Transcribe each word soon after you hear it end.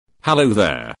Hello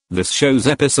there, this show's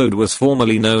episode was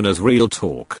formerly known as Real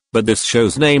Talk, but this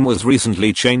show's name was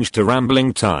recently changed to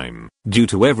Rambling Time, due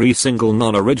to every single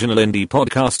non-original indie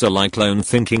podcaster like Lone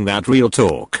thinking that Real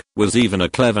Talk was even a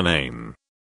clever name.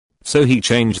 So he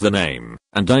changed the name,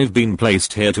 and I've been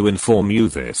placed here to inform you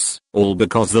this, all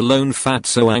because the lone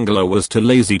fatso angler was too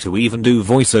lazy to even do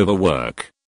voiceover work.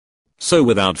 So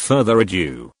without further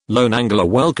ado, Lone Angler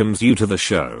welcomes you to the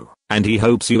show, and he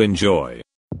hopes you enjoy.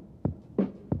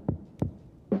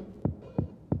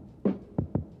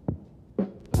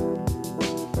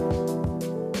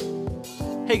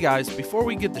 Hey guys, before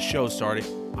we get the show started,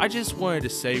 I just wanted to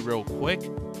say real quick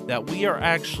that we are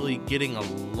actually getting a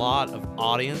lot of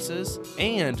audiences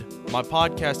and my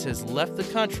podcast has left the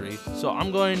country, so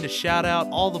I'm going to shout out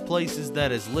all the places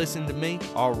that has listened to me.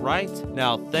 Alright,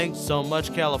 now thanks so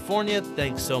much California,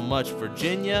 thanks so much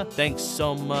Virginia, thanks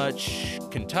so much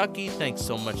Kentucky, thanks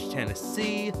so much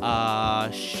Tennessee,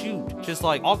 just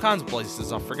like all kinds of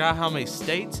places. I forgot how many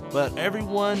states, but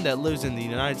everyone that lives in the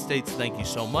United States, thank you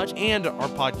so much. And our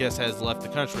podcast has left the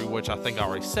country, which I think I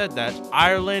already said that.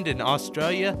 Ireland and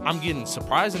Australia, I'm getting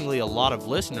surprisingly a lot of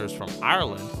listeners from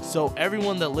Ireland. So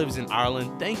everyone that lives in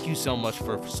Ireland, thank you so much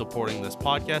for supporting this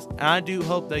podcast. And I do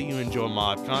hope that you enjoy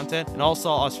my content. And also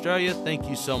Australia, thank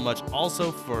you so much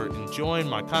also for enjoying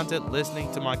my content,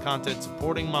 listening to my content,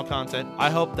 supporting my content. I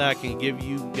hope that I can give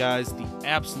you guys the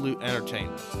absolute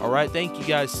entertainment. Alright, thank you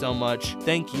guys so much.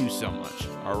 Thank you so much.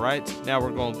 Alright, now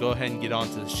we're going to go ahead and get on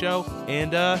to the show.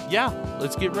 And yeah,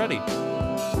 let's get ready.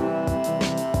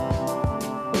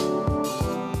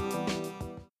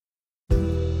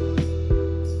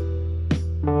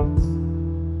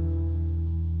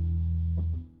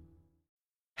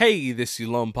 Hey, this is your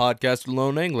Lone Podcaster,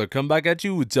 Lone Angler. Come back at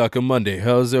you with Taco Monday.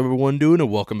 How's everyone doing?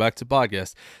 And welcome back to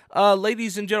podcast.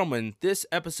 Ladies and gentlemen, this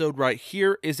episode right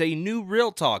here is a new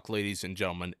Real Talk, ladies and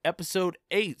gentlemen. Episode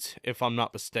 8, if I'm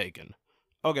not mistaken.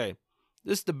 Okay,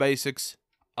 this is the basics.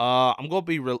 I'm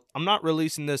not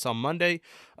releasing this on Monday.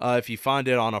 If you find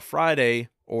it on a Friday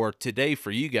or today for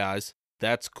you guys,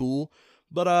 that's cool.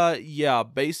 But yeah,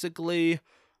 basically,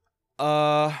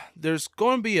 there's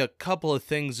going to be a couple of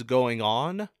things going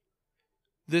on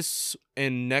this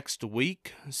and next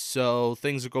week, so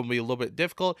things are going to be a little bit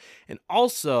difficult. And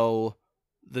also,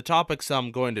 the topics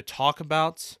I'm going to talk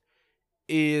about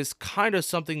is kind of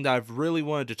something that I've really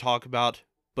wanted to talk about,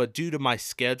 but due to my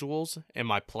schedules and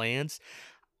my plans,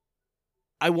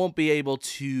 I won't be able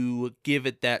to give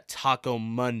it that Taco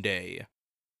Monday.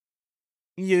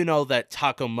 You know, that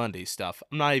Taco Monday stuff.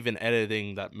 I'm not even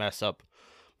editing that mess up.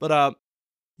 But,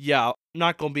 yeah, I'm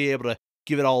not going to be able to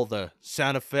give it all the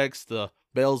sound effects, the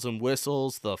bells and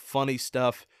whistles, the funny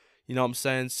stuff, you know what I'm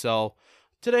saying? So,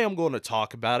 today I'm going to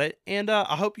talk about it, and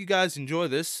I hope you guys enjoy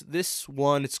this. This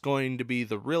one, it's going to be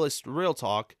the realest Real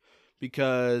Talk,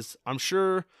 because I'm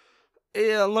sure,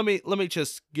 let me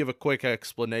just give a quick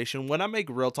explanation. When I make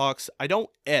Real Talks, I don't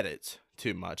edit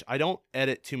too much. I don't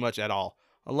edit too much at all,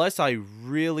 unless I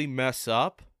really mess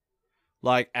up,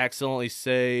 like accidentally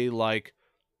say, like,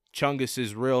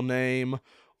 Chungus's real name,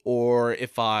 or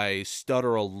if I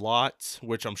stutter a lot,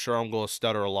 which I'm sure I'm going to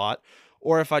stutter a lot,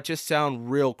 or if I just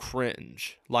sound real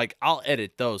cringe, like I'll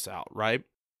edit those out, right?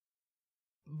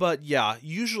 But yeah,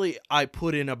 usually I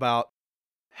put in about,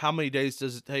 how many days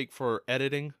does it take for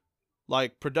editing?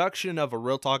 Like production of a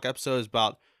Real Talk episode is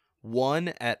about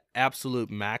 1 at absolute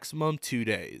maximum 2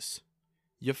 days.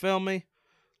 You feel me?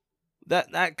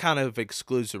 That kind of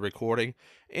excludes the recording.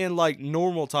 And like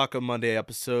normal Taco Monday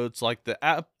episodes, like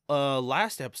the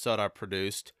last episode I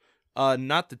produced,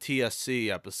 not the TSC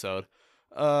episode,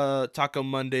 Taco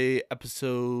Monday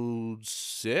episode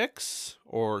 6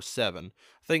 or 7.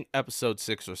 I think episode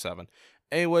 6 or 7.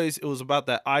 Anyways, it was about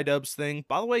that iDubbbz thing.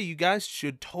 By the way, you guys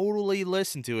should totally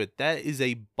listen to it. That is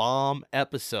a bomb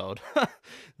episode.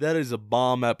 That is a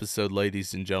bomb episode,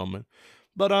 ladies and gentlemen.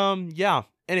 But yeah,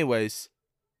 anyways.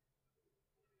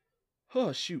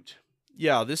 Oh, shoot.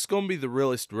 Yeah, this is going to be the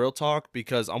realest Real Talk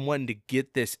because I'm wanting to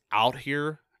get this out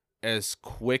here as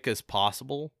quick as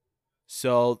possible.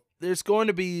 So, there's going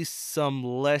to be some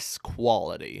less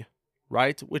quality,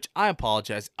 right? Which I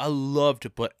apologize. I love to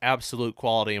put absolute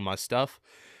quality in my stuff.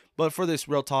 But for this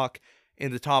Real Talk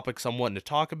and the topics I'm wanting to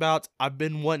talk about, I've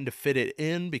been wanting to fit it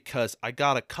in because I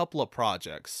got a couple of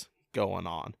projects going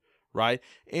on, right?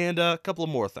 And a couple of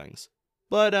more things.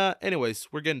 But anyways,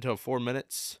 we're getting to 4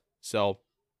 minutes. So,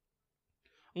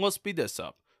 I'm going to speed this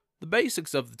up. The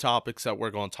basics of the topics that we're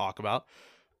going to talk about.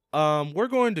 We're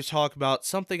going to talk about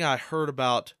something I heard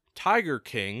about Tiger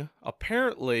King.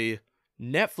 Apparently,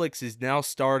 Netflix is now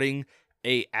starting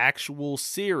a actual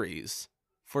series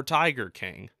for Tiger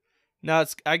King. Now,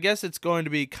 I guess it's going to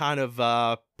be kind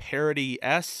of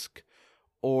parody-esque,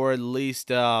 or at least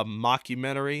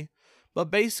mockumentary. But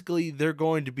basically, they're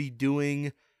going to be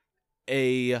doing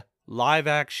a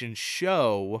live-action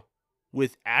show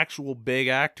with actual big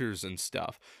actors and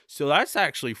stuff. So that's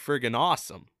actually friggin'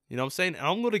 awesome. You know what I'm saying? And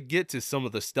I'm going to get to some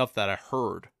of the stuff that I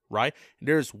heard, right?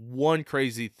 There's one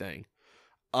crazy thing.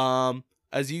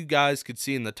 As you guys could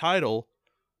see in the title,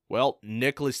 well,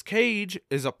 Nicolas Cage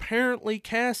is apparently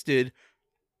casted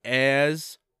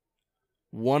as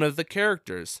one of the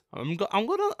characters. I'm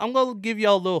gonna give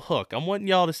y'all a little hook. I'm wanting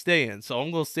y'all to stay in, so I'm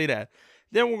gonna say that.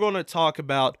 Then we're gonna talk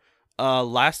about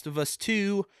Last of Us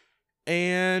 2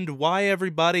 and why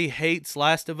everybody hates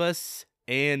Last of Us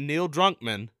and Neil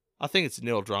Druckmann. I think it's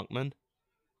Neil Druckmann.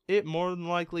 It more than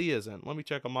likely isn't. Let me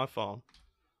check on my phone.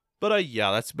 But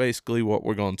yeah, that's basically what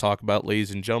we're going to talk about, ladies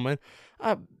and gentlemen.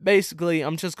 Basically,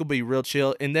 I'm just going to be real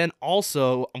chill. And then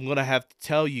also, I'm going to have to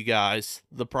tell you guys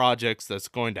the projects that's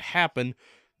going to happen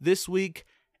this week,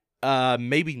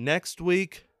 maybe next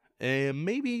week, and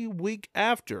maybe week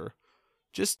after.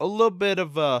 Just a little bit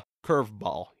of a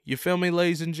curveball. You feel me,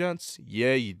 ladies and gents?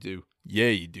 Yeah, you do. Yeah,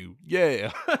 you do.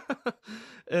 Yeah.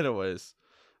 Anyways,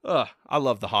 I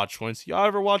love the Hot Twins. Y'all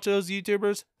ever watch those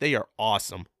YouTubers? They are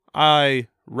awesome. I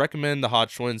recommend the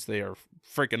Hot Twins. They are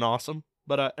freaking awesome.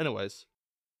 But anyways,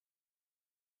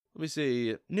 let me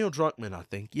see. Neil Druckmann, I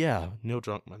think. Yeah, Neil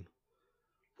Druckmann.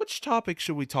 Which topic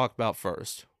should we talk about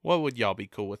first? What would y'all be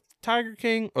cool with? Tiger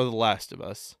King or The Last of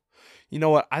Us? You know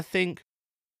what? I think...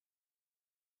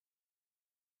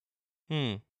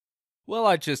 Well,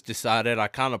 I just decided. I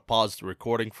kind of paused the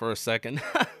recording for a second.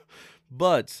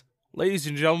 But, ladies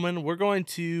and gentlemen, we're going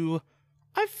to...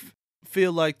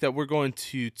 feel like that we're going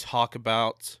to talk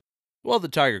about, well, the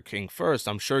Tiger King first.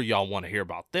 I'm sure y'all want to hear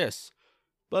about this.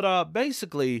 But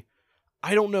basically,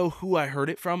 I don't know who I heard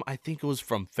it from. I think it was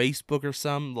from Facebook or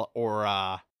some,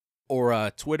 or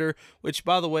Twitter, which,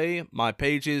 by the way, my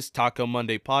page is Taco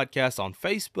Monday Podcast on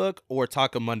Facebook or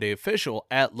Taco Monday Official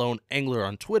at Lone Angler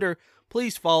on Twitter.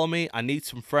 Please follow me. I need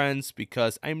some friends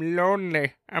because I'm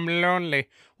lonely. I'm lonely.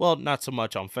 Well, not so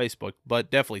much on Facebook, but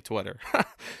definitely Twitter.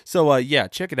 So, yeah,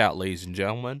 check it out, ladies and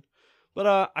gentlemen.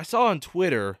 But I saw on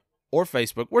Twitter or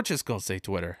Facebook, we're just going to say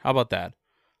Twitter. How about that?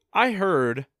 I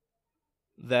heard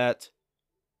that,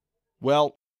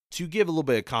 well, to give a little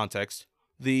bit of context,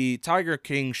 the Tiger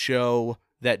King show,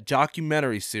 that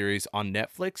documentary series on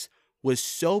Netflix, was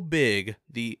so big,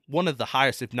 one of the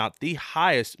highest, if not the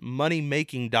highest,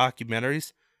 money-making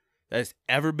documentaries that has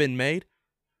ever been made.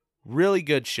 Really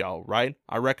good show, right?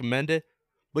 I recommend it.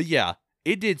 But yeah,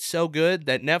 it did so good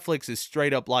that Netflix is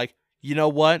straight up like, you know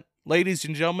what, ladies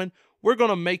and gentlemen, we're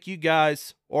going to make you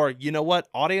guys, or you know what,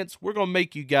 audience, we're going to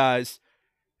make you guys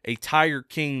a Tiger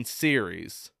King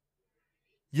series.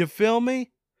 You feel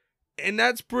me? And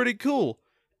that's pretty cool.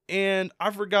 And I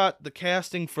forgot the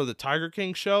casting for the Tiger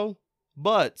King show.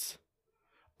 But,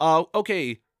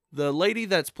 okay, the lady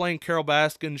that's playing Carol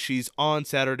Baskin, she's on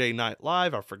Saturday Night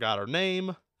Live. I forgot her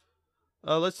name.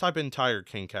 Let's type in Tiger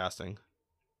King casting.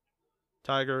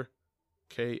 Tiger,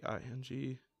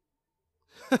 K-I-N-G.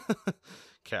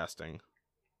 Casting.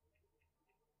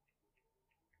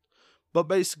 But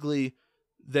basically,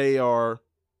 they are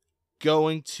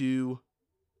going to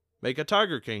make a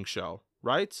Tiger King show,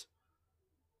 right?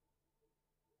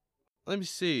 Let me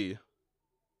see.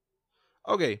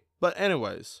 Okay, but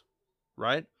anyways,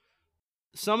 right?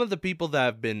 Some of the people that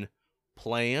have been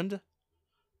planned,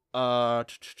 oh,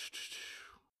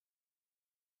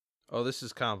 this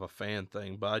is kind of a fan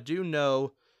thing, but I do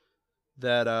know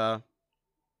that, well,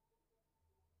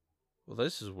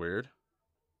 this is weird.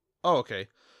 Oh, okay.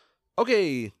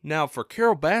 Okay, now for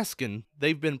Carol Baskin,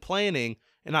 they've been planning,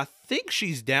 and I think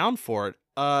she's down for it.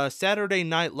 Saturday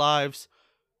Night Live's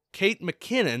Kate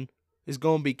McKinnon is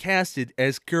going to be casted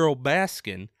as Carol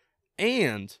Baskin,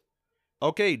 and,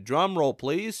 okay, drum roll,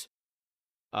 please.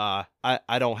 I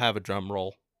don't have a drum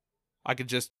roll. I could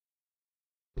just,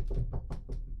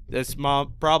 that's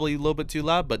probably a little bit too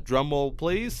loud, but drum roll,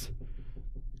 please.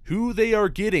 Who they are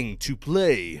getting to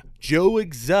play Joe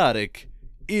Exotic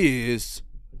is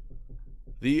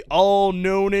the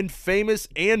all-known and famous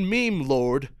and meme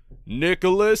lord,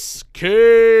 Nicolas Cage.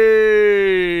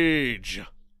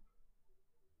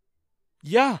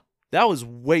 Yeah, that was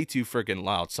way too freaking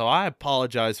loud, so I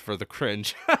apologize for the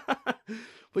cringe.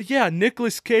 But yeah,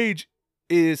 Nicolas Cage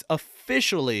is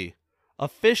officially,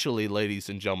 ladies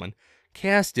and gentlemen,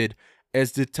 casted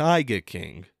as the Tiger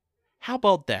King. How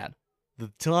about that?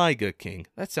 The Tiger King.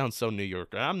 That sounds so New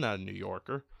Yorker. I'm not a New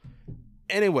Yorker.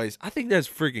 Anyways, I think that's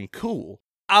freaking cool.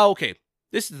 Okay,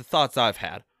 this is the thoughts I've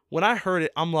had. When I heard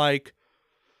it, I'm like,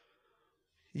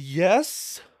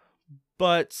 Yes,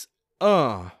 but you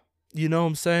know what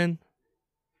I'm saying?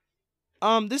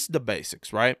 This is the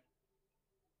basics, right?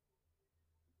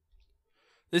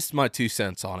 This is my 2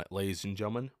 cents on it, ladies and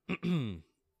gentlemen.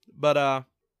 But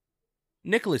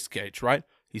Nicolas Cage, right?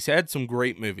 He's had some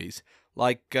great movies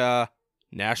like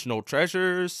National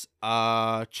Treasures,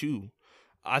 Chew.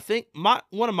 I think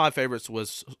one of my favorites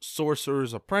was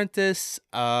Sorcerer's Apprentice.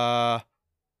 Yeah,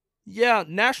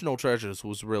 National Treasures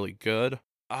was really good.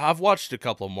 I've watched a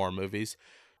couple more movies.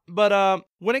 But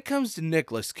when it comes to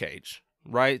Nicolas Cage,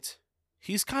 right?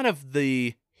 He's kind of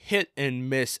the hit and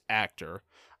miss actor.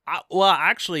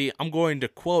 Actually, I'm going to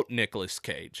quote Nicolas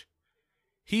Cage.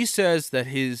 He says that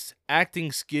his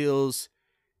acting skills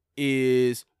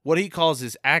is what he calls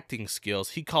his acting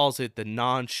skills. He calls it the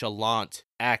nonchalant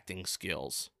acting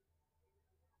skills,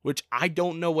 which I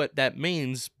don't know what that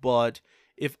means, but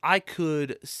if I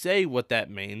could say what that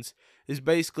means, is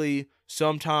basically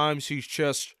sometimes he's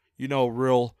just,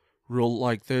 real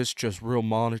like this, just real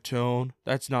monotone.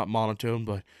 That's not monotone,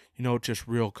 but, just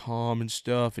real calm and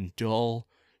stuff and dull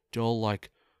like,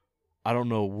 I don't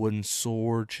know, a wooden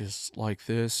sword, just like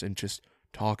this and just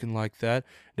talking like that.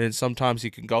 Then sometimes he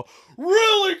can go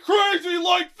really crazy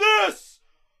like this.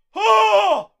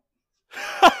 Oh!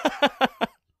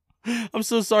 I'm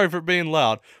so sorry for being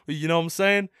loud. But you know what I'm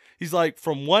saying? He's like,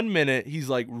 from 1 minute, he's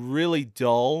like really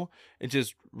dull and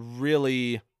just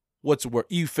really, what's the word?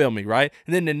 You feel me, right?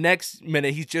 And then the next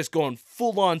minute, he's just going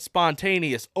full on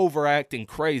spontaneous, overacting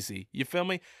crazy. You feel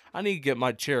me? I need to get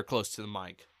my chair close to the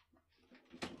mic.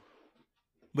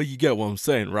 But you get what I'm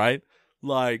saying, right?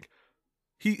 Like,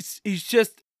 he's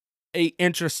just a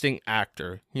interesting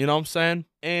actor. You know what I'm saying?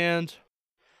 And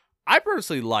I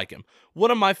personally like him. One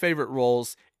of my favorite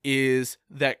roles is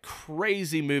that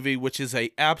crazy movie, which is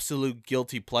a absolute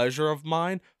guilty pleasure of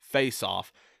mine, Face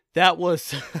Off. That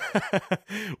was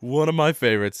one of my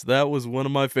favorites. That was one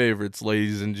of my favorites,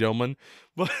 ladies and gentlemen.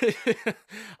 But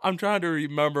I'm trying to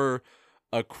remember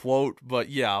a quote, but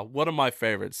yeah, one of my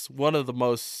favorites. One of the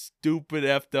most stupid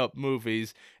effed up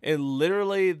movies. And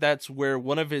literally, that's where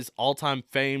one of his all-time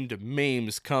famed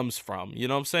memes comes from. You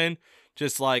know what I'm saying?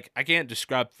 Just like, I can't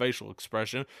describe facial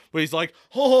expression, but he's like,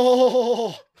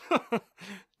 oh,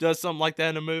 does something like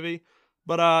that in a movie.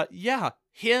 But yeah,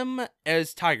 him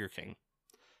as Tiger King.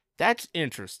 That's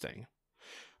interesting.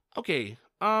 Okay,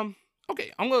 I'm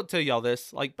gonna tell y'all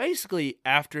this. Like, basically,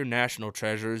 after National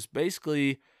Treasures,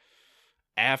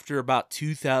 after about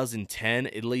 2010,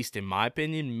 at least in my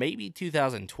opinion, maybe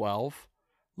 2012,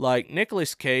 like,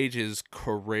 Nicolas Cage's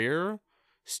career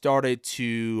started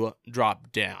to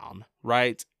drop down,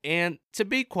 right? And to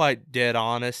be quite dead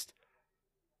honest,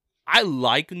 I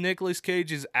like Nicolas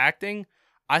Cage's acting.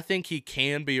 I think he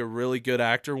can be a really good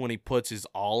actor when he puts his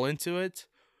all into it.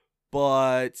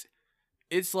 But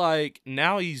it's like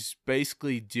now he's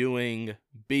basically doing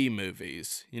B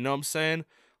movies. You know what I'm saying?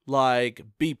 Like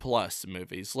B plus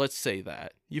movies. Let's say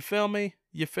that. You feel me?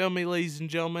 You feel me, ladies and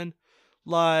gentlemen?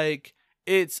 Like,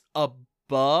 it's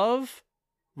above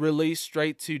release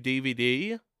straight to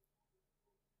DVD,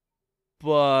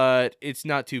 but it's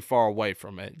not too far away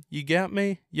from it. You get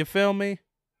me? You feel me?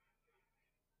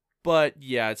 But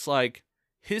yeah, it's like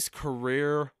his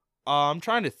career. I'm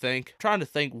trying to think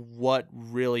what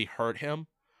really hurt him.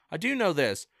 I do know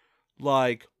this,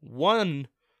 like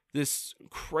this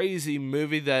crazy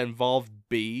movie that involved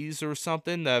bees or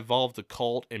something, that involved a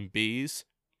cult and bees,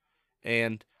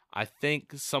 and I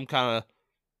think some kind of,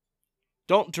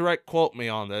 don't direct quote me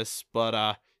on this,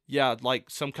 but yeah,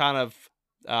 like some kind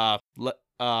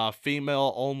of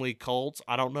female only cult.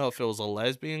 I don't know if it was a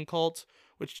lesbian cult,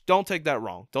 which don't take that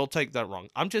wrong. Don't take that wrong.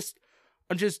 I'm just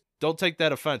don't take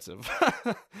that offensive.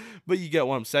 But you get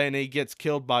what I'm saying. He gets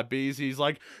killed by bees. He's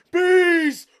like,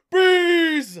 bees,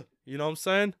 bees. You know what I'm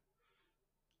saying?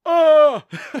 Oh.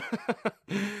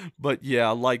 But yeah,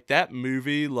 like that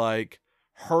movie, like,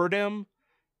 hurt him.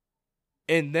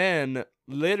 And then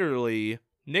literally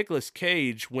Nicolas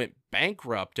Cage went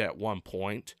bankrupt at one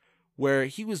point, where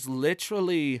he was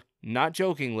literally, not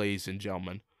joking, ladies and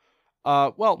gentlemen.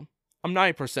 Well, I'm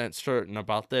 90% certain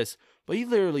about this, but he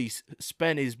literally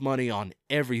spent his money on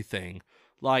everything.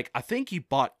 Like, I think he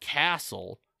bought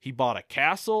Castle. He bought a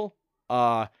castle.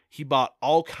 He bought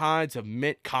all kinds of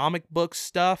mint comic book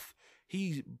stuff.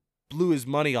 He blew his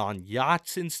money on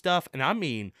yachts and stuff, and I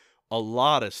mean a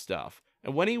lot of stuff.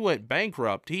 And when he went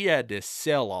bankrupt, he had to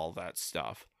sell all that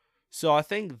stuff. So I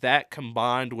think that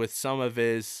combined with some of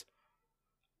his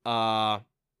not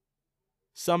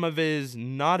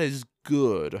as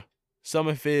good, some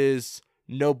of his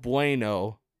no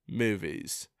bueno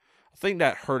movies, I think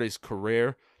that hurt his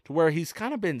career. to where he's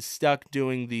kind of been stuck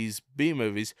doing these B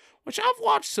movies, which I've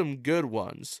watched some good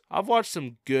ones. I've watched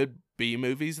some good B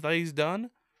movies that he's done,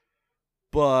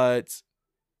 but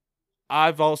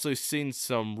I've also seen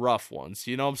some rough ones.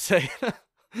 You know what I'm saying?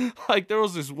 Like, there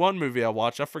was this one movie I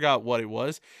watched. I forgot what it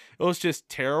was. It was just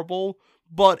terrible,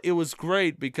 but it was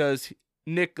great because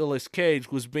Nicolas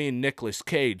Cage was being Nicolas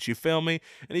Cage. You feel me?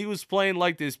 And he was playing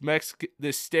like this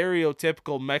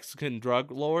stereotypical Mexican drug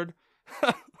lord.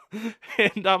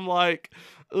 And I'm like,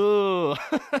 ugh.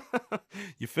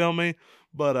 You feel me?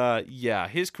 But yeah,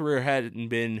 his career hadn't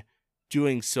been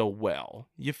doing so well.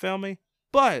 You feel me?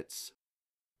 But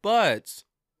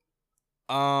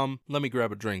let me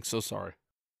grab a drink. So sorry.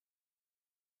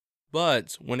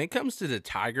 But when it comes to the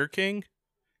Tiger King,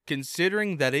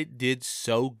 considering that it did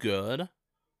so good,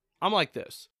 I'm like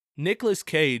this. Nicolas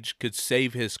Cage could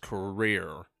save his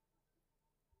career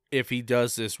if he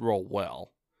does this role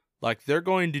well. Like, they're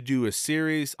going to do a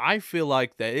series. I feel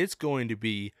like that it's going to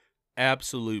be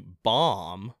absolute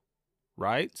bomb,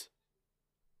 right?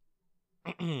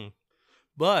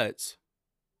 But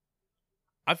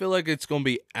I feel like it's going to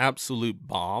be absolute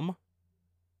bomb,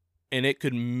 and it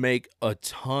could make a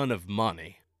ton of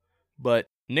money. But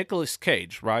Nicolas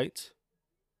Cage, right?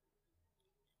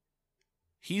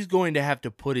 He's going to have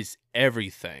to put his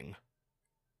everything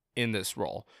in this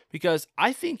role because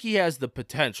I think he has the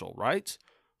potential, right?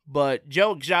 But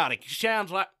Joe Exotic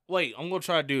sounds like, wait, I'm going to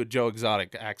try to do a Joe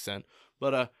Exotic accent.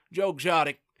 But Joe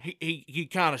Exotic, he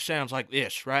kind of sounds like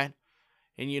this, right?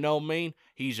 And you know what I mean?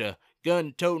 He's a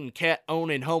gun-toting,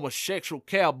 cat-owning, homosexual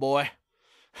cowboy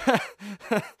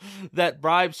that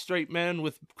bribes straight men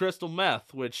with crystal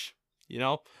meth, which, you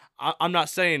know, I'm not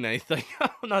saying anything.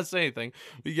 I'm not saying anything.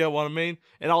 You get what I mean?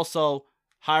 And also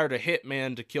hired a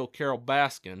hitman to kill Carol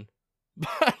Baskin.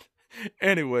 But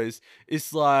anyways,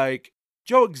 it's like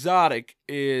Joe Exotic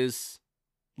is,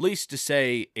 least to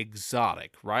say,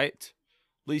 exotic, right?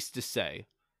 Least to say.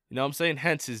 You know what I'm saying?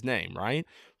 Hence his name, right?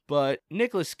 But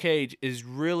Nicolas Cage is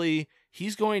really,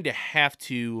 he's going to have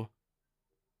to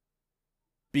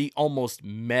be almost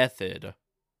method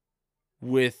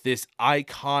with this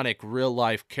iconic real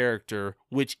life character,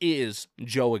 which is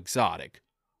Joe Exotic.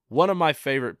 One of my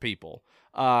favorite people.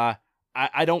 I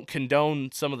don't condone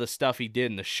some of the stuff he did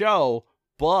in the show,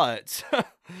 but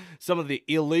some of the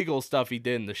illegal stuff he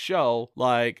did in the show,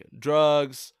 like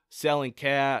drugs, selling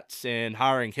cats, and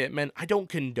hiring hitmen, I don't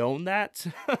condone that.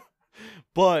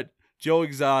 But Joe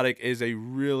Exotic is a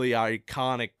really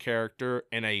iconic character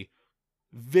and a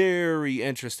very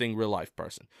interesting real life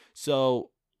person.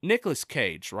 So Nicolas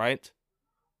Cage, right?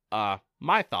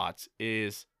 My thoughts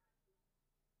is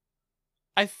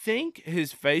I think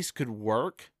his face could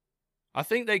work. I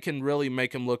think they can really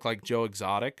make him look like Joe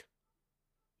Exotic.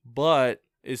 But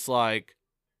it's like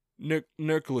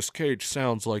Nicolas Cage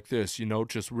sounds like this, you know,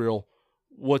 just real,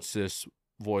 what's this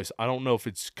voice? I don't know if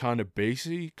it's kind of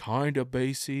bassy,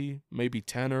 maybe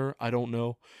tenor, I don't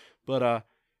know. But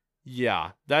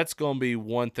yeah, that's going to be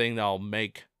one thing that'll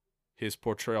make his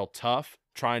portrayal tough,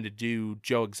 trying to do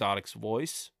Joe Exotic's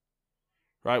voice,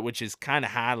 right? Which is kind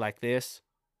of high like this,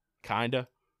 kind of,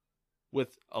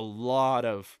 with a lot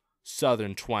of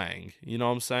southern twang, you know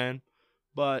what I'm saying?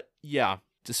 But yeah,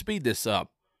 to speed this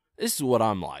up, this is what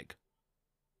I'm like.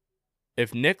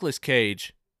 If Nicolas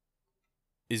Cage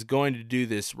is going to do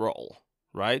this role,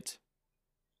 right?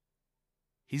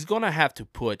 He's going to have to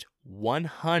put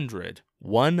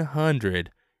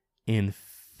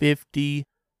 150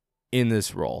 in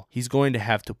this role. He's going to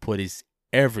have to put his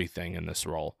everything in this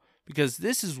role because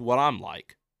this is what I'm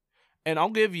like. And I'll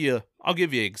give you an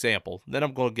example. Then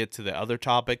I'm going to get to the other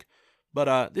topic.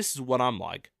 But this is what I'm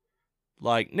like.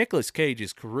 Like Nicolas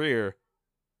Cage's career,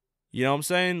 you know what I'm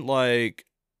saying? Like,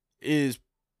 is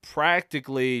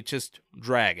practically just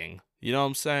dragging. You know what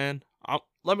I'm saying?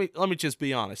 Let me just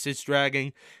be honest. It's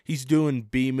dragging. He's doing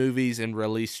B movies and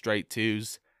release straight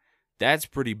twos. That's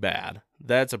pretty bad.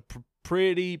 That's a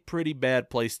pretty bad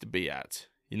place to be at.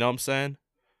 You know what I'm saying?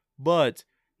 But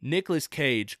Nicolas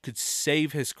Cage could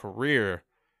save his career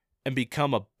and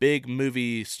become a big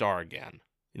movie star again.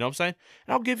 You know what I'm saying?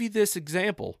 And I'll give you this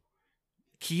example.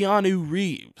 Keanu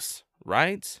Reeves,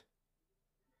 right?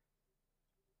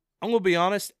 I'm going to be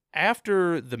honest,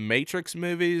 after the Matrix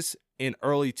movies in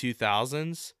early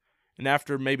 2000s, and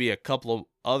after maybe a couple of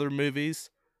other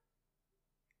movies,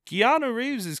 Keanu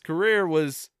Reeves' career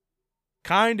was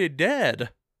kind of dead.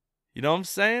 You know what I'm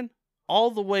saying? All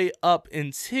the way up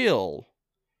until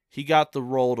he got the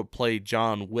role to play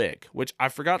John Wick, which I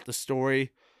forgot the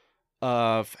story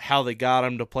of how they got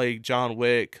him to play John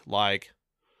Wick, like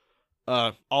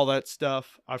all that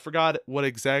stuff. I forgot what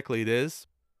exactly it is.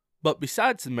 But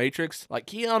besides The Matrix, like,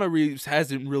 Keanu Reeves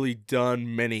hasn't really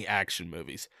done many action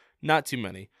movies. Not too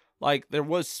many. Like, there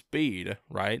was Speed,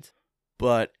 right?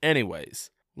 But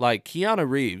anyways, like, Keanu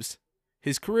Reeves,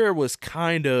 his career was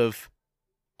kind of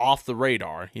off the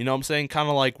radar. You know what I'm saying? Kind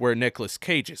of like where Nicolas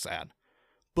Cage is at.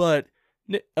 But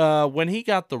when he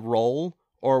got the role,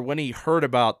 or when he heard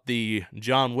about the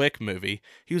John Wick movie,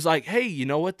 he was like, hey, you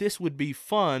know what? This would be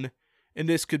fun, and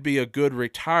this could be a good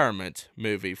retirement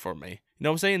movie for me. You know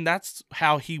what I'm saying? That's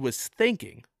how he was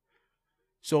thinking.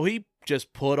 So he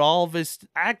just put all of his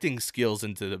acting skills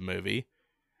into the movie.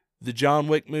 The John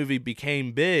Wick movie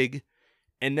became big,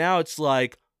 and now it's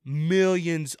like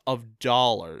millions of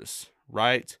dollars,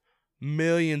 right?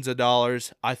 Millions of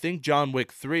dollars. I think John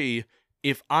Wick 3,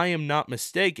 if I am not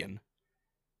mistaken,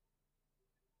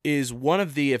 is one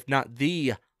of the, if not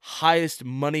the highest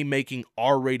money-making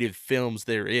R-rated films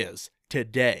there is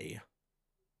today.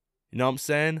 You know what I'm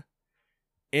saying?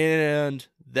 And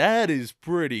that is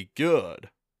pretty good.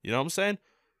 You know what I'm saying?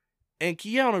 And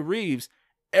Keanu Reeves,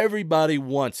 everybody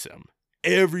wants him.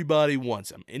 Everybody wants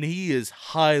him. And he is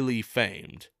highly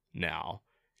famed now.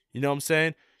 You know what I'm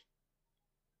saying?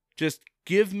 Just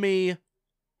give me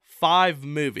 5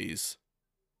 movies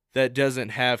that doesn't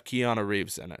have Keanu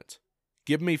Reeves in it.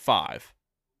 Give me 5.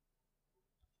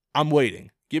 I'm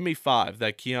waiting. Give me 5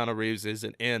 that Keanu Reeves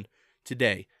isn't in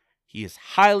today. He is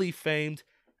highly famed.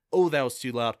 Oh, that was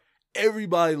too loud.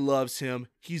 Everybody loves him.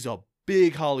 He's a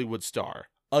big Hollywood star.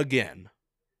 Again.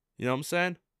 You know what I'm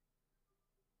saying?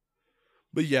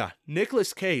 But yeah,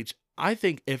 Nicolas Cage, I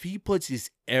think if he puts his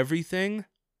everything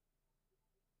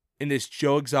in this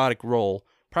Joe Exotic role,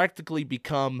 practically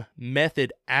become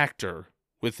method actor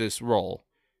with this role,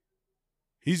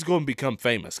 he's going to become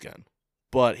famous again.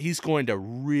 But he's going to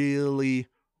really,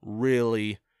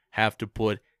 really have to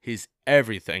put his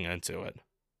everything into it.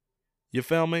 You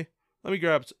feel me? Let me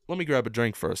grab a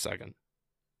drink for a second.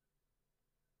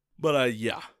 But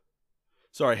yeah.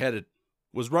 Sorry,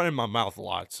 was running my mouth a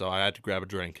lot, so I had to grab a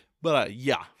drink. But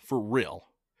yeah, for real.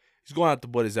 He's going to have to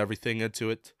put his everything into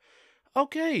it.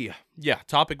 Okay. Yeah,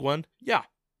 topic 1. Yeah,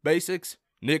 basics.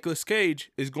 Nicolas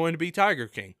Cage is going to be Tiger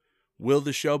King. Will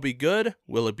the show be good?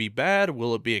 Will it be bad?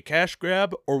 Will it be a cash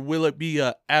grab? Or will it be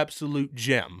an absolute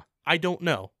gem? I don't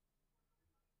know.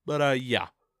 But yeah.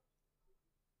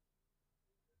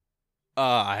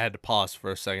 I had to pause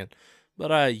for a second.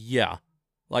 But yeah.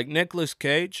 Like Nicolas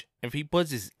Cage, if he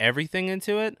puts his everything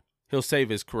into it, he'll save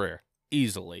his career.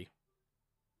 Easily.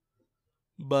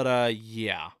 But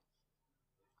yeah.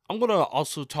 I'm going to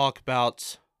also talk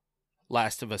about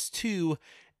Last of Us 2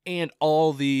 and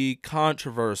all the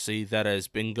controversy that has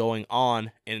been going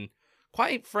on. And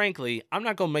quite frankly, I'm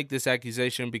not going to make this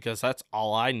accusation because that's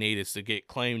all I need is to get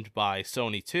claimed by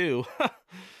Sony too.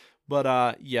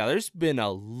 But yeah, there's been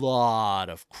a lot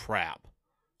of crap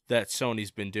that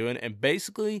Sony's been doing. And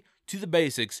basically, to the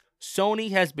basics,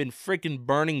 Sony has been freaking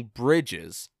burning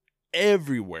bridges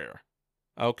everywhere.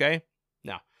 Okay?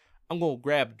 Now, I'm going to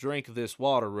grab a drink of this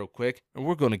water real quick, and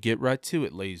we're going to get right to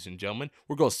it, ladies and gentlemen.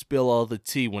 We're going to spill all the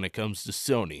tea when it comes to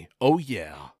Sony. Oh,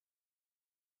 yeah.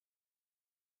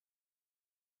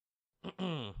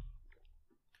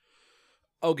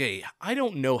 Okay, I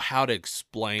don't know how to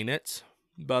explain it,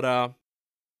 but I'm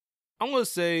going to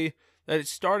say that it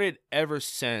started ever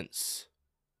since,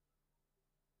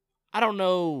 I don't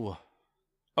know.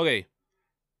 Okay,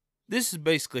 this is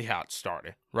basically how it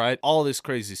started, right? All this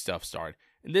crazy stuff started.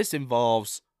 And this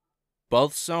involves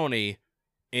both Sony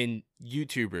and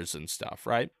YouTubers and stuff,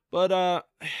 right? But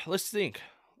let's think.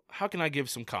 How can I give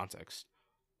some context?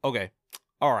 Okay,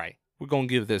 all right. We're going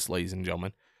to give this, ladies and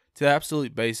gentlemen, to the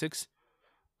absolute basics.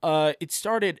 It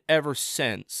started ever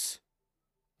since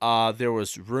there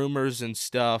was rumors and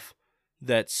stuff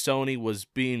that Sony was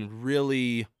being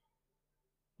really,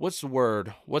 what's the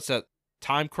word? What's that?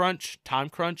 Time crunch? Time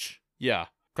crunch? Yeah.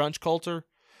 Crunch culture?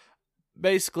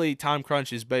 Basically, time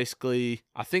crunch is basically,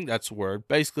 I think that's the word,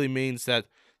 basically means that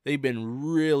they've been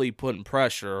really putting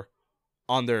pressure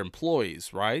on their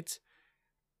employees, right?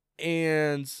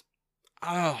 And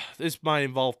this might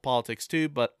involve politics too,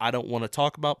 but I don't want to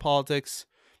talk about politics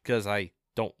because I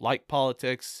don't like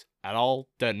politics at all.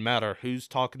 Doesn't matter who's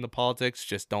talking the politics,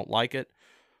 just don't like it.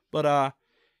 But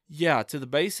yeah, to the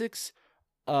basics,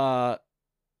 well,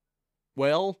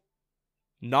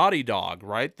 Naughty Dog,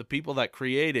 right? The people that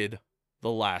created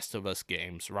the Last of Us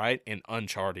games, right? And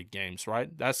Uncharted games,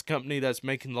 right? That's the company that's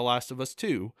making The Last of Us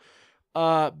 2.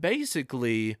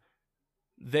 Basically,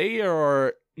 they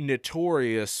are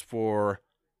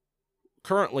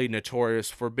currently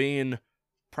notorious for being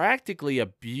practically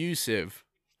abusive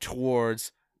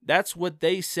towards, that's what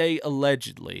they say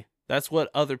allegedly. That's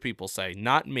what other people say,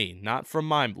 not me, not from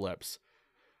my lips.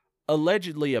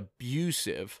 Allegedly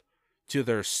abusive to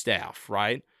their staff,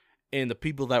 right? And the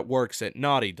people that works at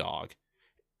Naughty Dog.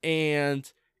 And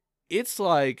it's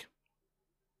like,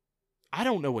 I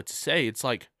don't know what to say. It's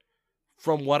like,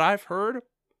 from what I've heard,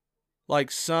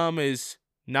 like some is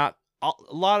not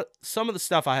some of the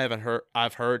stuff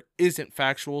I've heard isn't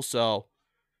factual, so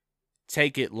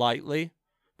take it lightly.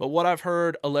 But what I've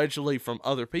heard allegedly from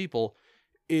other people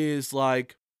is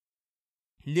like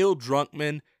Neil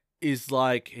Druckmann is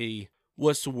like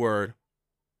what's the word?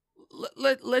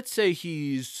 Let's say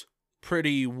he's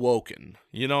pretty woken.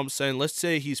 You know what I'm saying? Let's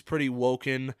say he's pretty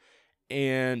woken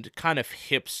and kind of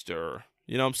hipster.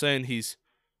 You know what I'm saying?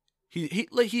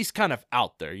 He's kind of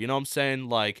out there. You know what I'm saying?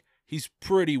 Like, he's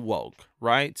pretty woke,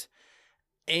 right?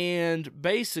 And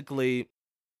basically,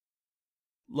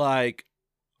 like,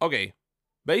 okay,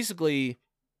 basically,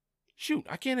 shoot,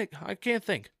 I can't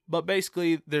think. But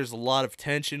basically, there's a lot of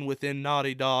tension within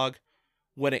Naughty Dog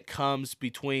when it comes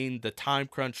between the time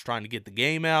crunch trying to get the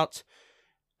game out,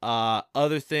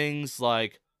 other things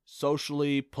like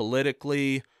socially,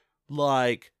 politically,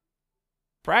 like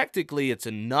practically it's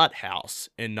a nut house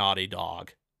in Naughty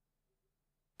Dog.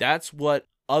 That's what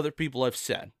other people have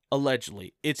said.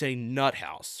 Allegedly, it's a nut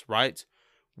house, right?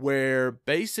 Where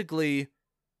basically,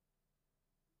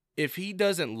 if he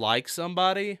doesn't like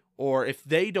somebody, or if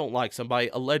they don't like somebody,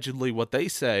 allegedly what they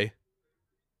say,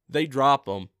 they drop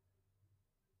them.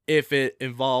 If it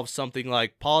involves something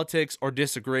like politics or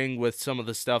disagreeing with some of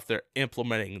the stuff they're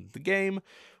implementing in the game,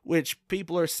 which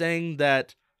people are saying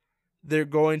that they're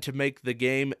going to make the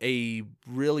game a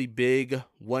really big,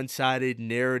 one-sided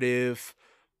narrative,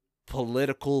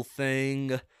 political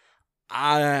thing.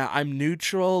 I'm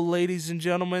neutral, ladies and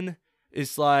gentlemen.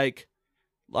 It's like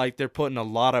they're putting a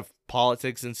lot of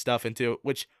politics and stuff into it,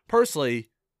 which personally,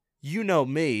 you know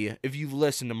me, if you've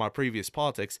listened to my previous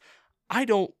politics,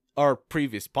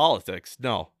 previous politics.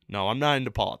 No, I'm not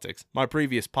into politics. My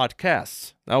previous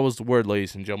podcasts, that was the word,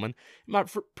 ladies and gentlemen. My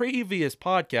previous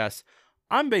podcasts,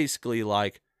 I'm basically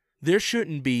like, there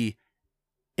shouldn't be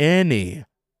any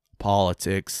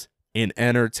politics in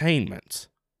entertainment.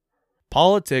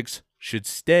 Politics should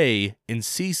stay in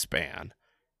C-SPAN.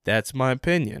 That's my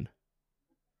opinion.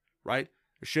 Right?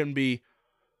 There shouldn't be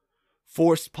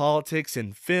forced politics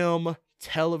in film,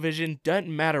 television.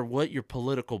 Doesn't matter what your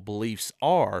political beliefs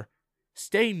are.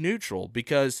 Stay neutral,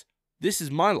 because this is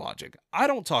my logic. I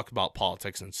don't talk about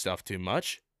politics and stuff too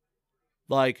much.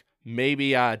 Like,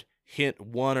 maybe I'd hint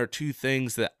one or two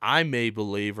things that I may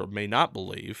believe or may not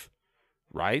believe,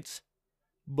 right?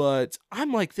 But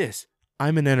I'm like this.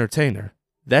 I'm an entertainer.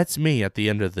 That's me at the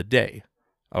end of the day.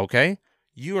 Okay?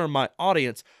 You are my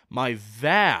audience, my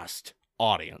vast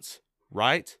audience,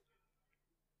 right?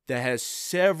 That has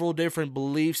several different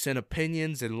beliefs and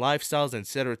opinions and lifestyles,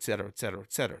 etc., etc., etc.,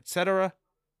 etc., etc.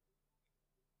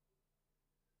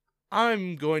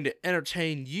 I'm going to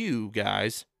entertain you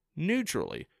guys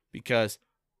neutrally, because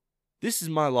this is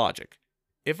my logic.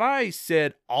 If I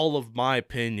said all of my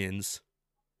opinions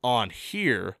on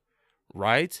here,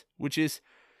 right, which is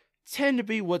tend to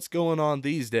be what's going on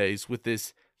these days with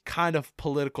this kind of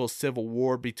political civil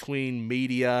war between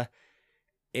media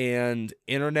and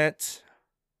internet,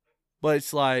 but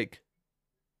it's like,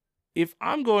 if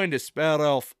I'm going to spout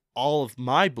off all of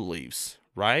my beliefs,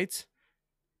 right,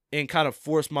 and kind of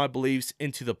force my beliefs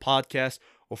into the podcast,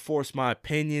 or force my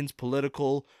opinions,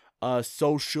 political,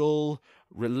 social,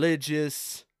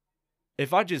 religious,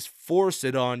 if I just force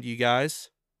it on you guys,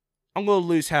 I'm going to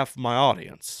lose half of my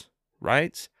audience,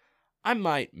 right? I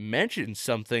might mention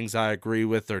some things I agree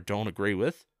with or don't agree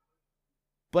with,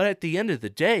 but at the end of the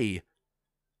day,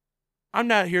 I'm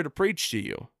not here to preach to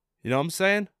you. You know what I'm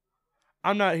saying?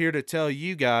 I'm not here to tell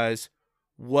you guys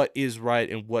what is right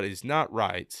and what is not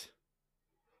right,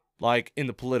 like in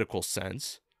the political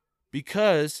sense,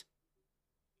 because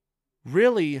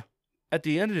really, at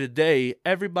the end of the day,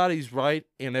 everybody's right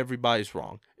and everybody's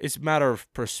wrong. It's a matter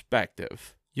of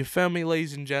perspective. You feel me,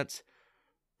 ladies and gents?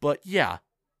 But yeah,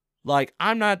 like,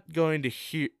 I'm not going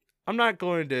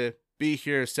to be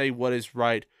here to say what is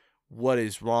right, what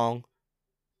is wrong.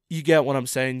 You get what I'm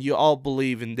saying? You all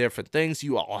believe in different things.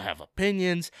 You all have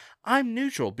opinions. I'm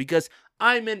neutral because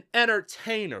I'm an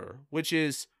entertainer, which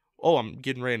is, I'm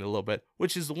getting ranted a little bit,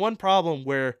 which is the one problem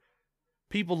where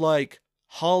people like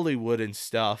Hollywood and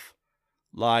stuff,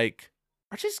 like,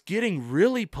 are just getting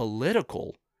really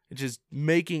political. It's just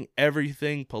making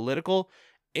everything political.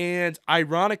 And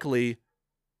ironically,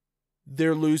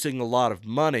 they're losing a lot of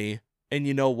money. And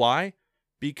you know why?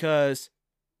 Because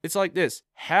it's like this.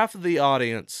 Half of the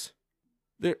audience,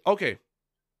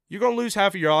 you're going to lose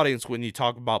half of your audience when you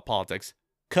talk about politics.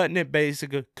 Cutting it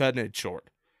basic, cutting it short.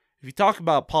 If you talk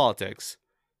about politics,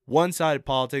 one-sided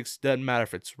politics, doesn't matter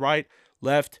if it's right,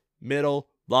 left, middle,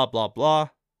 blah, blah, blah,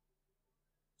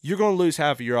 you're going to lose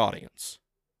half of your audience.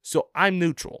 So I'm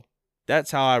neutral.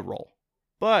 That's how I roll.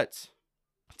 But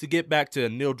to get back to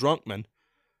Neil Druckmann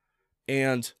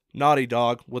and Naughty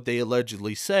Dog, what they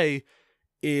allegedly say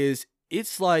is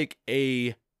it's like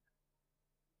a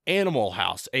animal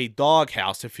house, a dog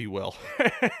house, if you will.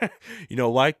 You know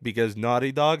why? Because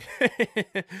Naughty Dog.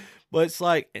 But it's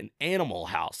like an animal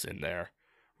house in there,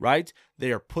 right?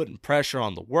 They are putting pressure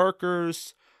on the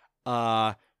workers.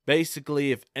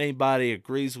 Basically, if anybody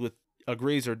agrees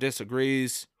or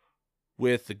disagrees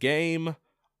with the game,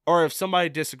 or if somebody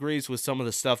disagrees with some of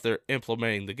the stuff they're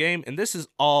implementing the game, and this is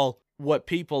all what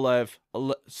people have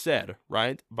said,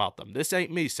 right, about them. This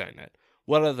ain't me saying it.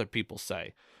 What other people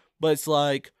say. But it's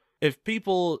like, if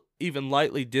people even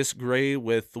lightly disagree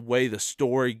with the way the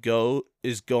story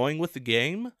is going with the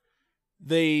game,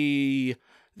 they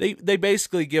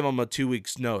basically give them a 2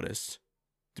 weeks notice,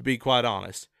 to be quite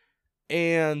honest.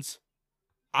 And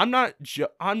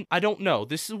I don't know.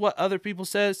 This is what other people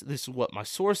says. This is what my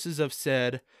sources have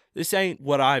said. This ain't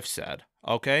what I've said,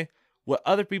 okay? What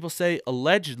other people say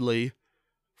allegedly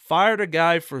fired a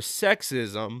guy for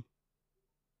sexism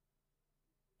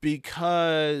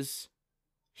because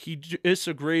he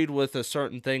disagreed with a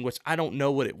certain thing, which I don't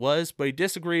know what it was, but he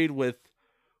disagreed with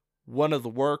one of the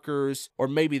workers, or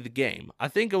maybe the game. I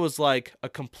think it was like a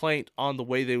complaint on the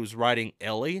way they was writing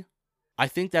Ellie. I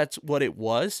think that's what it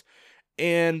was.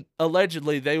 And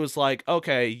allegedly they was like,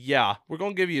 okay, yeah, we're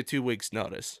going to give you a 2 weeks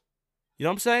notice. You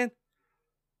know what I'm saying?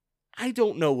 I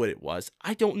don't know what it was.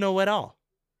 I don't know at all.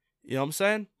 You know what I'm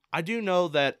saying? I do know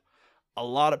that a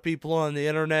lot of people on the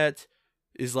internet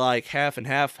is like half and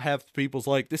half. Half the people's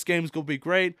like, this game's going to be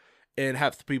great. And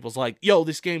half the people's like, yo,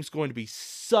 this game's going to be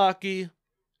sucky.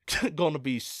 Going to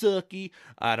be sucky.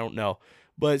 I don't know.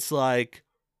 But it's like,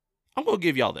 I'm going to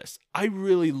give y'all this. I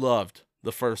really loved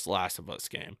the first Last of Us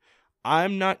game.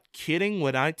 I'm not kidding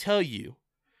when I tell you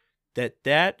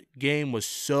that game was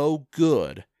so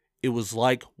good, it was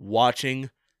like watching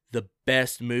the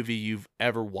best movie you've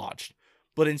ever watched.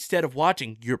 But instead of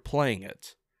watching, you're playing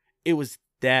it. It was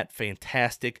that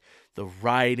fantastic. The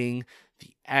writing,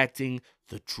 the acting,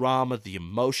 the drama, the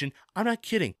emotion. I'm not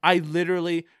kidding. I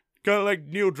literally, kind of like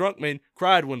Neil Druckmann,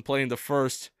 cried when playing the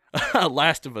first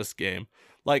Last of Us game.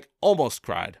 Like, almost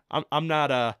cried. I'm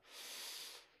not as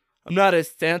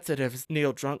sensitive as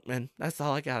Neil Druckmann. That's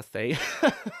all I gotta say.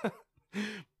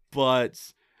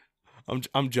 But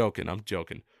I'm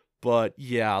joking. But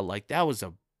yeah, like, that was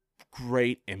a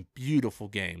great and beautiful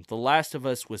game. The Last of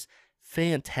Us was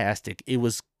fantastic. It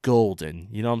was golden.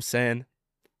 You know what I'm saying?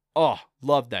 Oh,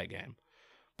 loved that game.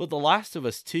 But The Last of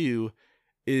Us 2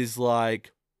 is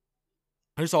like,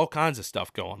 there's all kinds of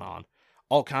stuff going on.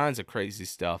 All kinds of crazy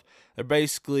stuff. They're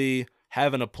basically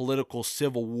having a political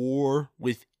civil war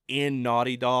within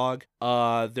Naughty Dog.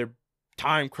 They're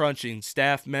time crunching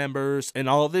staff members, and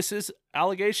all of this is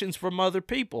allegations from other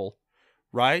people,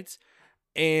 right?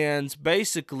 And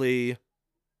basically,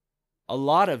 a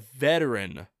lot of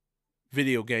veteran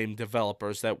video game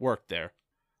developers that worked there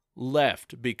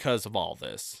left because of all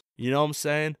this. You know what I'm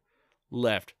saying?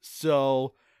 Left.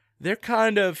 So they're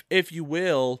kind of, if you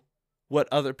will, what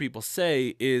other people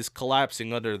say is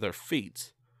collapsing under their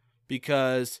feet,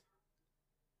 because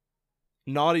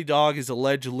Naughty Dog is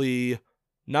allegedly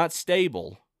not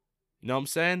stable. You know what I'm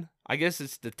saying? I guess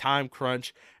it's the time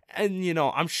crunch. And, you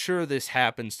know, I'm sure this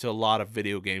happens to a lot of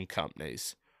video game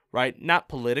companies, right? Not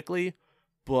politically,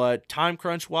 but time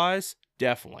crunch wise,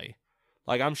 definitely.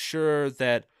 Like, I'm sure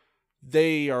that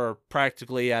they are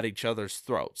practically at each other's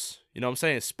throats. You know what I'm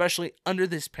saying? Especially under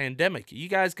this pandemic. You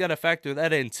guys got to factor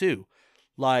that in too.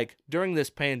 Like, during this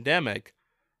pandemic,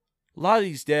 a lot of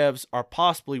these devs are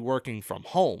possibly working from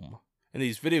home, and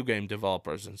these video game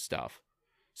developers and stuff.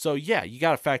 So yeah, you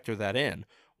got to factor that in.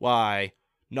 Why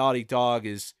Naughty Dog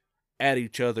is at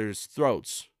each other's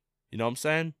throats. You know what I'm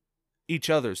saying? Each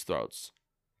other's throats.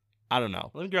 I don't know.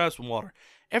 Let me grab some water.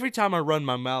 Every time I run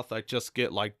my mouth, I just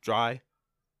get like dry.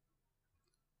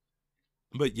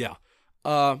 But yeah.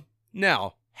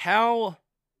 Now, how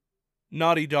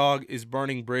Naughty Dog is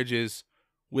burning bridges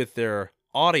with their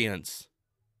audience,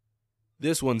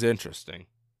 this one's interesting.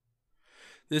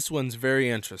 This one's very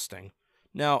interesting.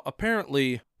 Now,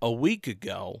 apparently, a week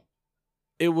ago,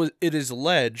 it is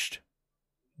alleged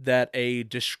that a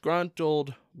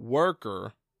disgruntled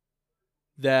worker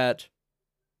that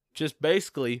just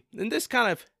basically, and this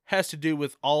kind of has to do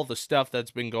with all the stuff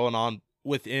that's been going on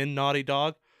within Naughty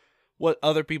Dog, what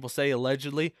other people say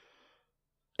allegedly,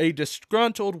 a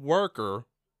disgruntled worker,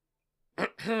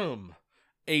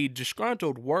 a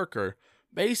disgruntled worker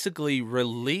basically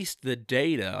released the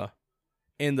data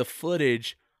and the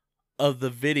footage of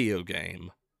the video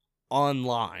game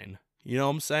online. You know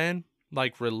what I'm saying?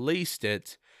 Like, released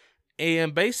it.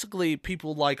 And basically,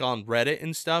 people like on Reddit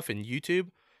and stuff and YouTube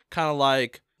kind of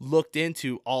like looked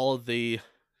into all of the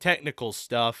technical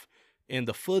stuff and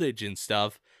the footage and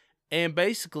stuff. And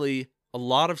basically, a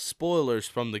lot of spoilers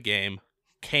from the game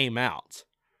came out,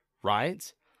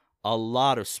 right? A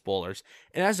lot of spoilers.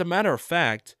 And as a matter of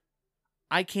fact,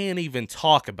 I can't even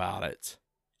talk about it.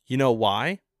 You know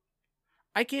why?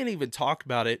 I can't even talk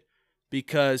about it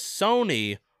because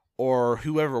Sony or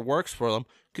whoever works for them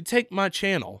could take my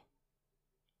channel,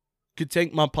 could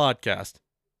take my podcast.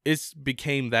 It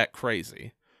became that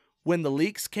crazy. When the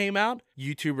leaks came out,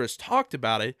 YouTubers talked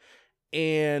about it,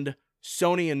 and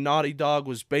Sony and Naughty Dog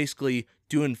was basically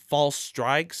doing false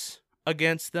strikes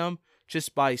against them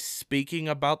just by speaking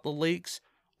about the leaks.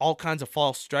 All kinds of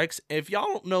false strikes. If y'all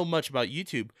don't know much about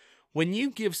YouTube, when you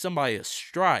give somebody a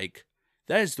strike,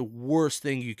 that is the worst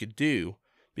thing you could do,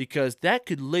 because that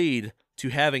could lead to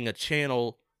having a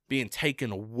channel being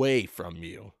taken away from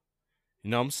you. You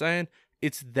know what I'm saying?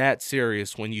 It's that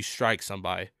serious when you strike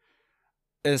somebody.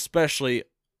 And especially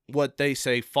what they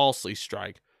say falsely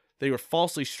strike. They were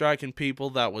falsely striking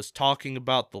people that was talking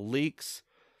about the leaks,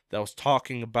 that was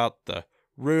talking about the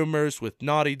rumors with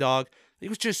Naughty Dog. They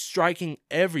was just striking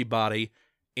everybody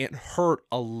and hurt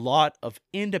a lot of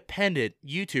independent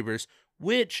YouTubers,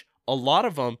 which a lot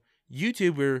of them,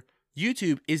 YouTube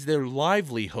is their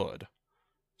livelihood.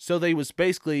 So they was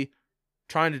basically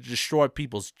trying to destroy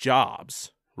people's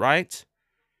jobs, right?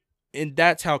 And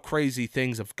that's how crazy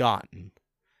things have gotten.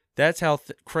 That's how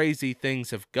crazy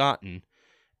things have gotten.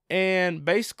 And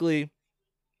basically,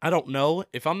 I don't know.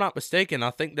 If I'm not mistaken,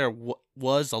 I think there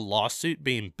was a lawsuit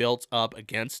being built up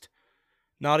against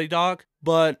Naughty Dog.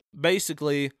 But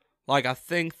basically, like, I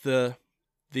think the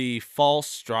false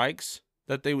strikes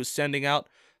that they was sending out,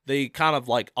 they kind of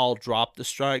like all dropped the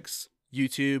strikes.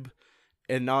 YouTube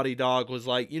and Naughty Dog was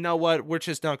like, you know what, we're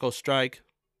just not gonna strike.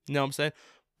 You know what I'm saying?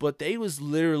 But they was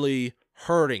literally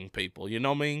hurting people, you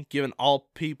know what I mean? Giving all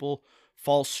people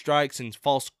false strikes and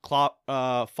false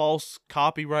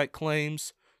copyright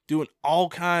claims, doing all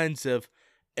kinds of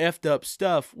effed up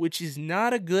stuff, which is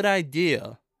not a good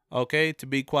idea, okay? To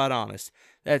be quite honest,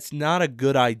 that's not a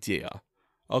good idea,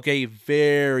 okay?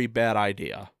 Very bad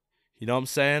idea. You know what I'm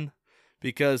saying?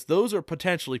 Because those are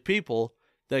potentially people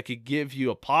that could give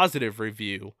you a positive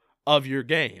review of your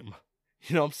game.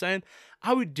 You know what I'm saying?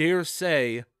 I would dare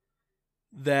say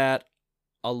that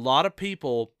a lot of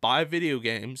people buy video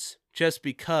games just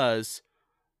because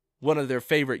one of their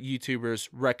favorite YouTubers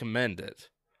recommend it.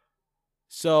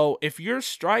 So if you're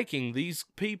striking these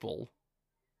people,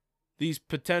 these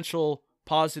potential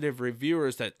positive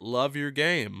reviewers that love your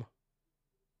game,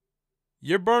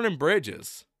 you're burning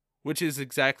bridges, which is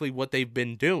exactly what they've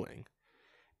been doing.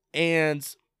 And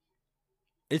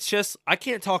it's just, I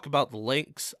can't talk about the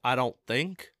leaks, I don't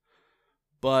think.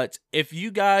 But if you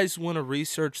guys want to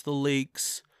research the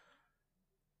leaks,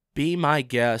 be my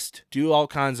guest, do all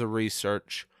kinds of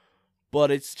research.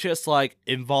 But it's just like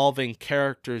involving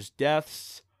characters'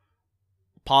 deaths,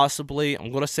 possibly.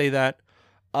 I'm going to say that.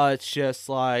 It's just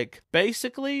like,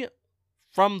 basically,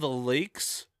 from the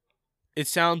leaks, it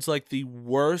sounds like the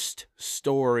worst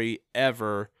story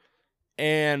ever.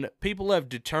 And people have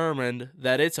determined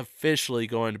that it's officially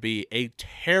going to be a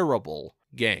terrible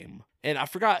game. And I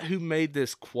forgot who made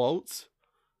this quote,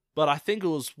 but I think it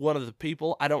was one of the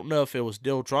people. I don't know if it was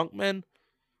Dill Drunkman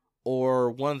or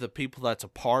one of the people that's a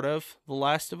part of The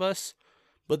Last of Us,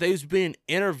 but they was being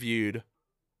interviewed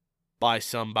by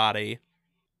somebody,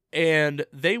 and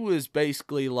they was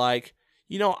basically like,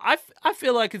 you know, I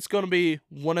feel like it's going to be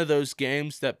one of those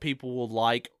games that people will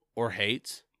like or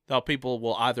hate. That people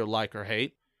will either like or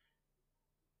hate.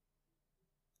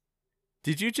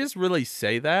 Did you just really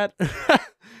say that?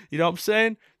 You know what I'm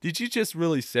saying? Did you just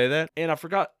really say that? And I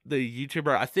forgot the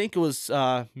YouTuber. I think it was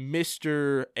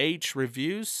Mr. H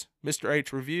Reviews. Mr.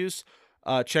 H Reviews.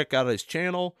 Check out his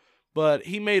channel. But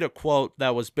he made a quote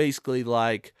that was basically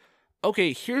like,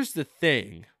 okay, here's the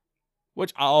thing.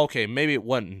 Which, okay, maybe it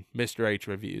wasn't Mr. H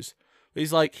Reviews. But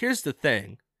he's like, here's the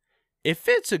thing. If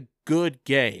it's a good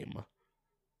game,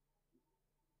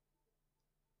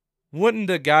 wouldn't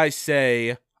the guy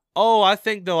say, oh, I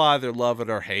think they'll either love it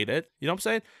or hate it? You know what I'm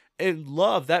saying? And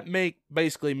love, that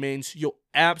basically means you'll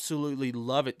absolutely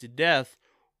love it to death,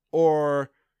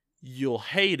 or you'll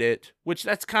hate it, which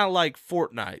that's kind of like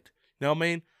Fortnite. You know what I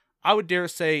mean? I would dare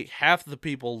say half of the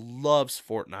people loves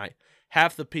Fortnite.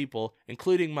 half the people,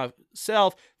 including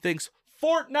myself, thinks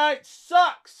Fortnite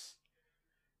sucks.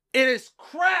 It is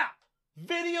crap.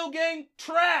 Video game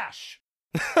trash.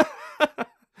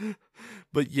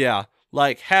 But yeah,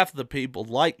 like half the people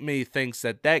like me thinks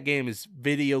that game is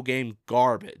video game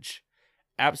garbage.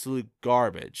 Absolute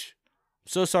garbage.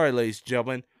 I'm so sorry, ladies and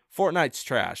gentlemen. Fortnite's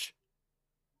trash.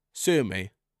 Sue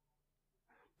me.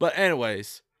 But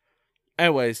anyways,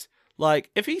 like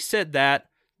if he said that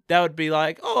would be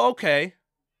like, oh, okay.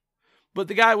 But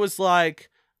the guy was like,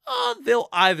 oh, they'll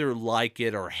either like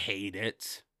it or hate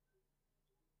it.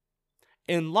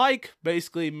 And like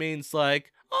basically means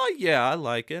like, oh yeah, I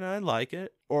like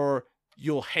it. Or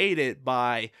you'll hate it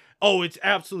by, oh, it's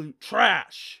absolute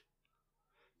trash.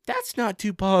 That's not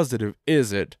too positive,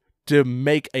 is it? To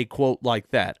make a quote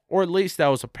like that. Or at least that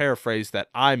was a paraphrase that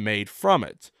I made from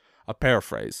it. A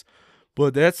paraphrase.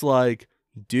 But that's like,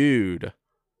 dude,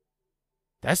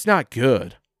 that's not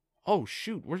good. Oh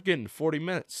shoot, we're getting 40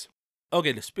 minutes.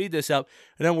 Okay, to speed this up,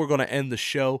 and then we're going to end the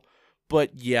show.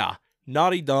 But yeah,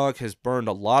 Naughty Dog has burned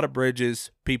a lot of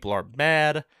bridges. People are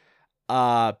mad.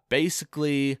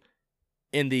 Basically,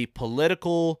 in the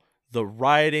political, the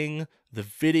rioting, the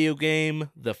video game,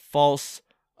 the false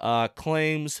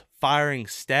claims, firing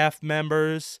staff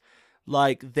members,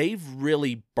 like they've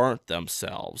really burnt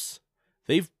themselves.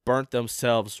 They've burnt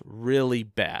themselves really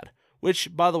bad.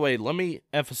 Which, by the way, let me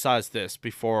emphasize this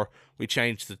before we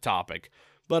change the topic.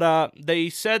 But they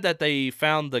said that they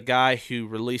found the guy who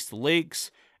released the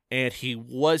leaks, and he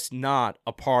was not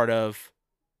a part of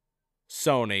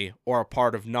Sony or a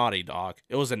part of Naughty Dog.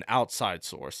 It was an outside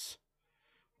source.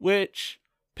 Which,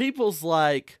 people's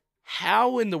like,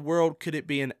 how in the world could it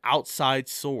be an outside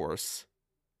source?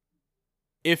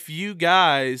 If you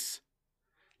guys,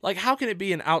 like, how can it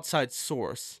be an outside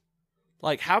source?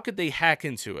 Like, how could they hack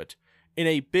into it? In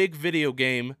a big video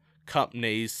game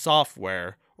company's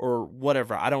software or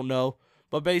whatever, I don't know.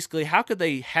 But basically, how could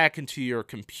they hack into your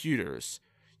computers?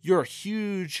 You're a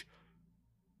huge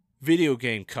video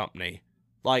game company.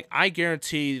 Like, I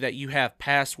guarantee that you have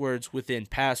passwords within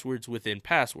passwords within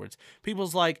passwords.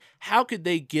 People's like, how could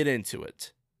they get into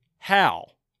it?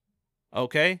 How?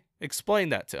 Okay? Explain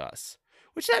that to us.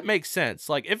 Which that makes sense.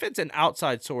 Like, if it's an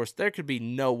outside source, there could be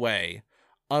no way.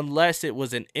 Unless it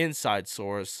was an inside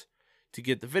source to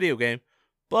get the video game.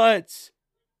 But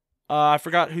I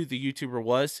forgot who the YouTuber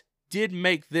was. Did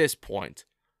make this point.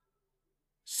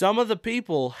 Some of the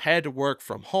people had to work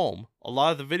from home. A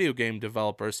lot of the video game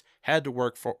developers had to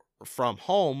work from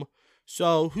home.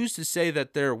 So who's to say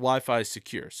that their Wi-Fi is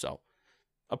secure? So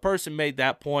a person made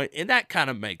that point, and that kind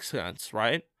of makes sense,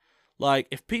 right? Like,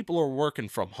 if people are working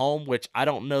from home, which I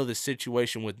don't know the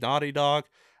situation with Naughty Dog.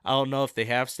 I don't know if they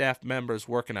have staff members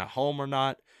working at home or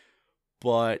not.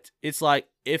 But it's like,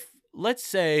 if, let's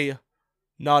say,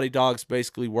 Naughty Dog's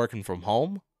basically working from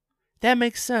home, that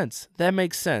makes sense. That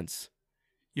makes sense.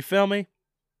 You feel me?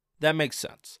 That makes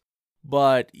sense.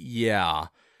 But, yeah,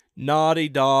 Naughty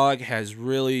Dog has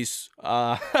really,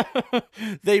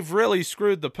 they've really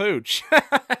screwed the pooch.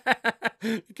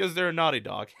 Because they're a Naughty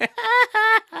Dog.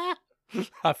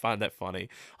 I find that funny.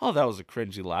 Oh, that was a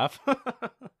cringy laugh.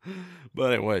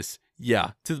 But anyways,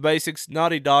 yeah, to the basics,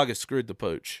 Naughty Dog has screwed the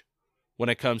pooch when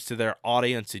it comes to their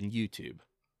audience in YouTube.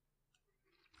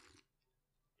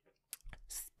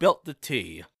 Spilt the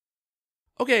tea.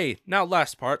 Okay, now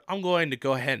last part, I'm going to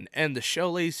go ahead and end the show,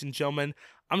 ladies and gentlemen.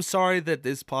 I'm sorry that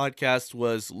this podcast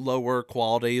was lower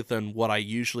quality than what I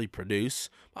usually produce.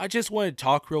 I just wanted to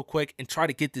talk real quick and try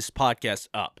to get this podcast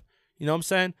up. You know what I'm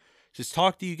saying? Just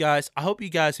talk to you guys. I hope you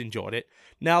guys enjoyed it.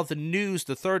 Now, the news,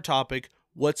 the third topic,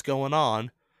 what's going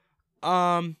on?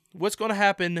 What's going to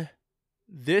happen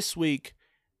this week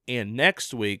and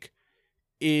next week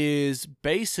is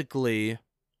basically,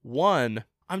 one,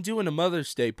 I'm doing a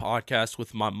Mother's Day podcast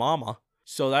with my mama.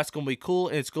 So that's going to be cool.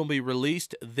 And it's going to be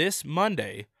released this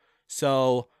Monday.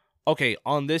 So, okay,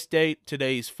 on this date,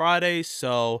 today's Friday.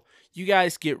 So you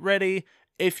guys get ready.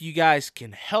 If you guys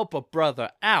can help a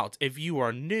brother out, if you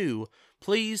are new,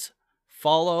 please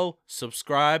follow,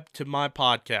 subscribe to my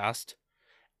podcast,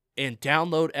 and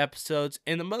download episodes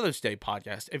in the Mother's Day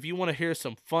podcast. If you want to hear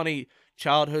some funny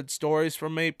childhood stories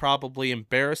from me, probably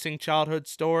embarrassing childhood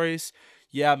stories,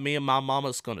 yeah, me and my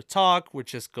mama's going to talk. We're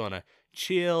just going to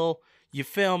chill. You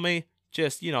feel me?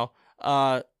 Just,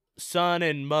 son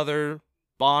and mother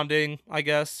bonding, I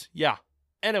guess. Yeah.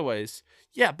 Anyways,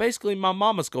 yeah, basically my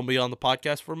mama's going to be on the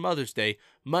podcast for Mother's Day,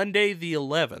 Monday the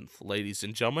 11th, ladies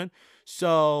and gentlemen.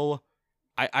 So,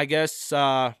 I guess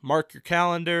mark your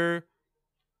calendar,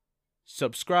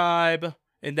 subscribe,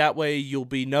 and that way you'll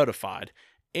be notified.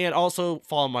 And also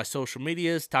follow my social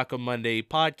medias, Taco Monday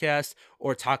Podcast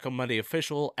or Taco Monday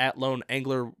Official at Lone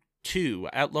Angler 2.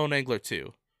 At Lone Angler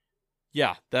 2.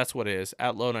 Yeah, that's what it is.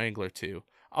 At Lone Angler 2.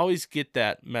 I always get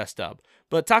that messed up.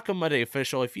 But Taco Monday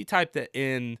Official, if you type that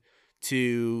in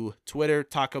to Twitter,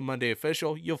 Taco Monday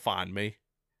Official, you'll find me.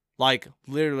 Like,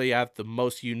 literally, I have the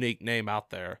most unique name out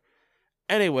there.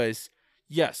 Anyways,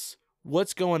 yes,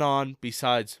 what's going on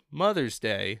besides Mother's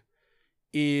Day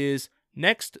is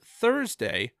next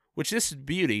Thursday, which this is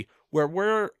beauty, where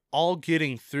we're all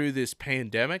getting through this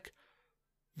pandemic.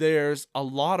 There's a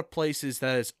lot of places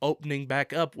that is opening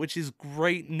back up, which is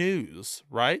great news,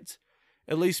 right?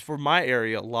 At least for my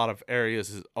area, a lot of areas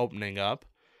is opening up.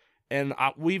 And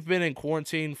we've been in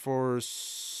quarantine for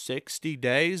 60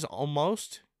 days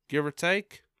almost, give or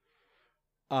take.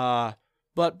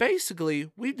 But basically,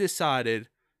 we've decided,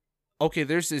 okay,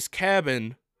 there's this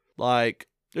cabin, right?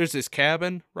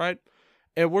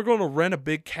 And we're going to rent a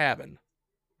big cabin,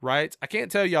 right? I can't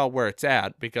tell y'all where it's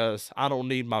at because I don't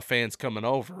need my fans coming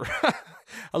over.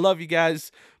 I love you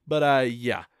guys, but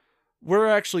yeah. We're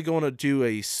actually going to do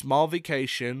a small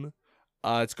vacation.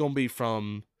 It's going to be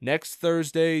from next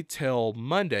Thursday till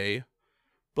Monday.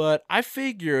 But I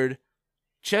figured,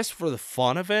 just for the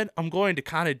fun of it, I'm going to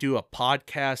kind of do a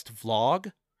podcast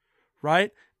vlog,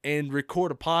 right? And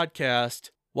record a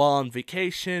podcast while on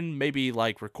vacation. Maybe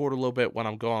like record a little bit when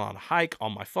I'm going on a hike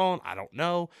on my phone. I don't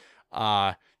know.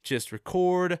 Just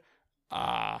record.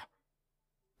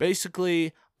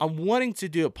 Basically, I'm wanting to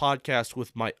do a podcast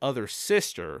with my other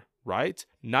sister, right?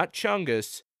 Not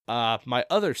Chungus, my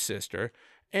other sister,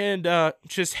 and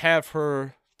just have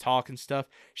her talk and stuff.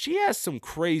 She has some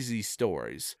crazy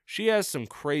stories.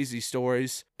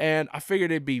 And I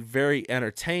figured it'd be very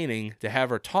entertaining to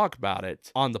have her talk about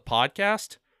it on the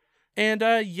podcast. And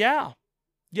yeah,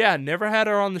 never had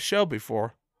her on the show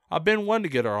before. I've been wanting to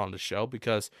get her on the show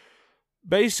because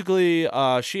basically,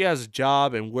 she has a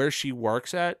job, and where she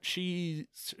works at,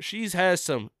 she's has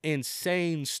some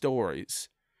insane stories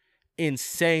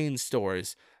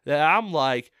that I'm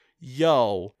like,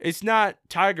 yo, it's not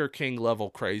Tiger King level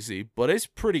crazy, but it's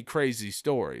pretty crazy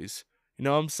stories. You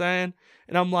know what I'm saying?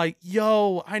 And I'm like,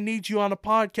 yo, I need you on a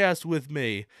podcast with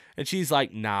me. And she's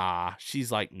like, nah.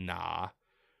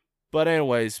 But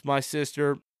anyways, my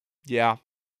sister, yeah,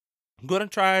 I'm going to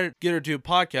try to get her to do a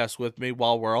podcast with me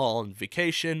while we're all on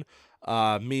vacation.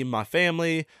 Me and my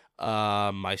family,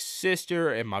 my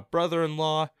sister and my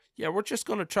brother-in-law. Yeah, we're just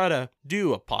going to try to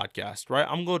do a podcast, right?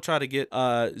 I'm going to try to get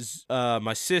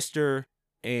my sister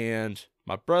and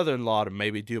my brother-in-law to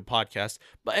maybe do a podcast.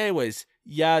 But anyways,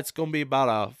 yeah, it's going to be about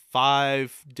a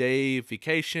 5-day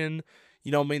vacation.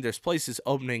 You know what I mean? There's places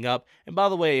opening up. And by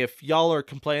the way, if y'all are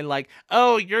complaining like,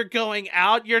 oh, you're going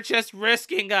out, you're just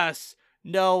risking us.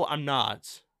 No, I'm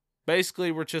not.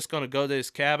 Basically, we're just going to go to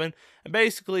this cabin. And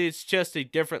basically, it's just a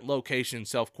different location,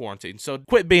 self-quarantine. So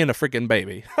quit being a freaking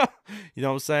baby. You know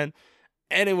what I'm saying?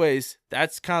 Anyways,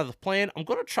 that's kind of the plan. I'm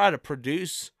going to try to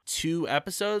produce 2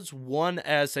 episodes. One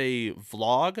as a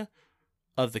vlog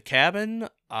of the cabin.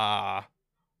 But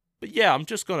yeah, I'm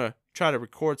just going to try to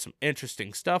record some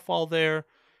interesting stuff all there.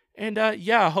 And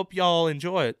yeah, I hope y'all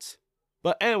enjoy it.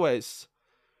 But anyways,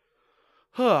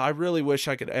 I really wish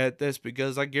I could edit this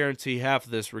because I guarantee half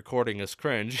of this recording is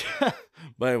cringe.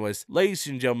 But anyways, ladies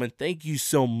and gentlemen, thank you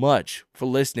so much for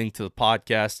listening to the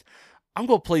podcast. I'm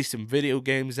going to play some video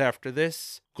games after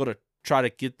this. I'm going to try to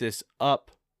get this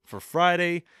up for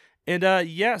Friday. And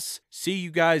yes, see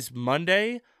you guys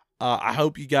Monday. I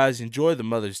hope you guys enjoy the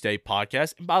Mother's Day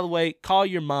podcast. And by the way, call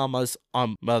your mamas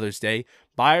on Mother's Day.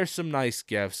 Buy her some nice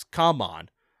gifts. Come on.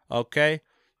 Okay?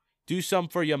 Do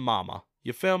something for your mama.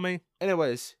 You feel me?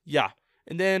 Anyways, yeah.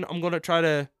 And then I'm going to try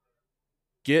to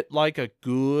get like a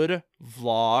good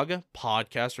vlog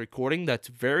podcast recording that's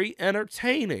very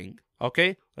entertaining.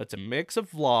 Okay? That's a mix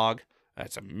of vlog.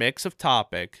 That's a mix of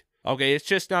topic. Okay? It's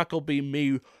just not going to be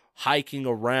me hiking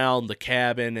around the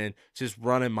cabin and just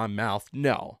running my mouth.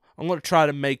 No. I'm going to try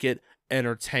to make it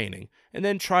entertaining. And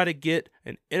then try to get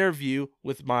an interview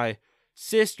with my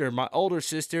sister, my older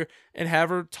sister, and have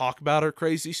her talk about her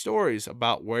crazy stories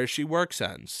about where she works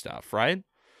at and stuff, right?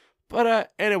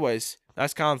 But anyways,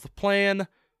 that's kind of the plan.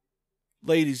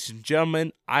 Ladies and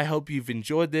gentlemen, I hope you've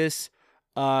enjoyed this.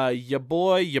 Your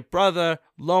boy, your brother,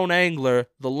 Lone Angler,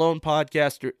 the Lone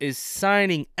Podcaster, is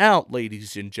signing out,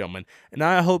 ladies and gentlemen. And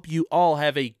I hope you all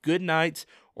have a good night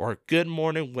or a good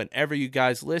morning whenever you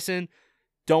guys listen.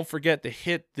 Don't forget to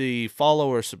hit the follow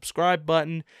or subscribe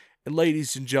button. And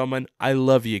ladies and gentlemen, I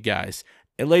love you guys.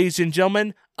 And ladies and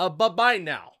gentlemen, bye-bye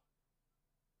now.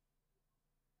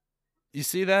 You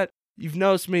see that? You've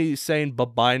noticed me saying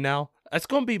bye-bye now? That's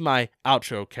going to be my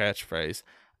outro catchphrase.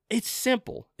 It's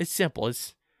simple. It's simple.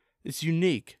 It's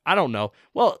unique. I don't know.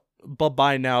 Well,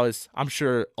 bye now is, I'm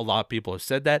sure a lot of people have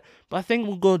said that, but I think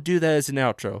we'll go do that as an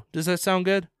outro. Does that sound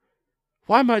good?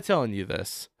 Why am I telling you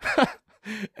this?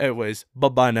 Anyways,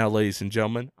 bye now, ladies and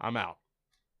gentlemen. I'm out.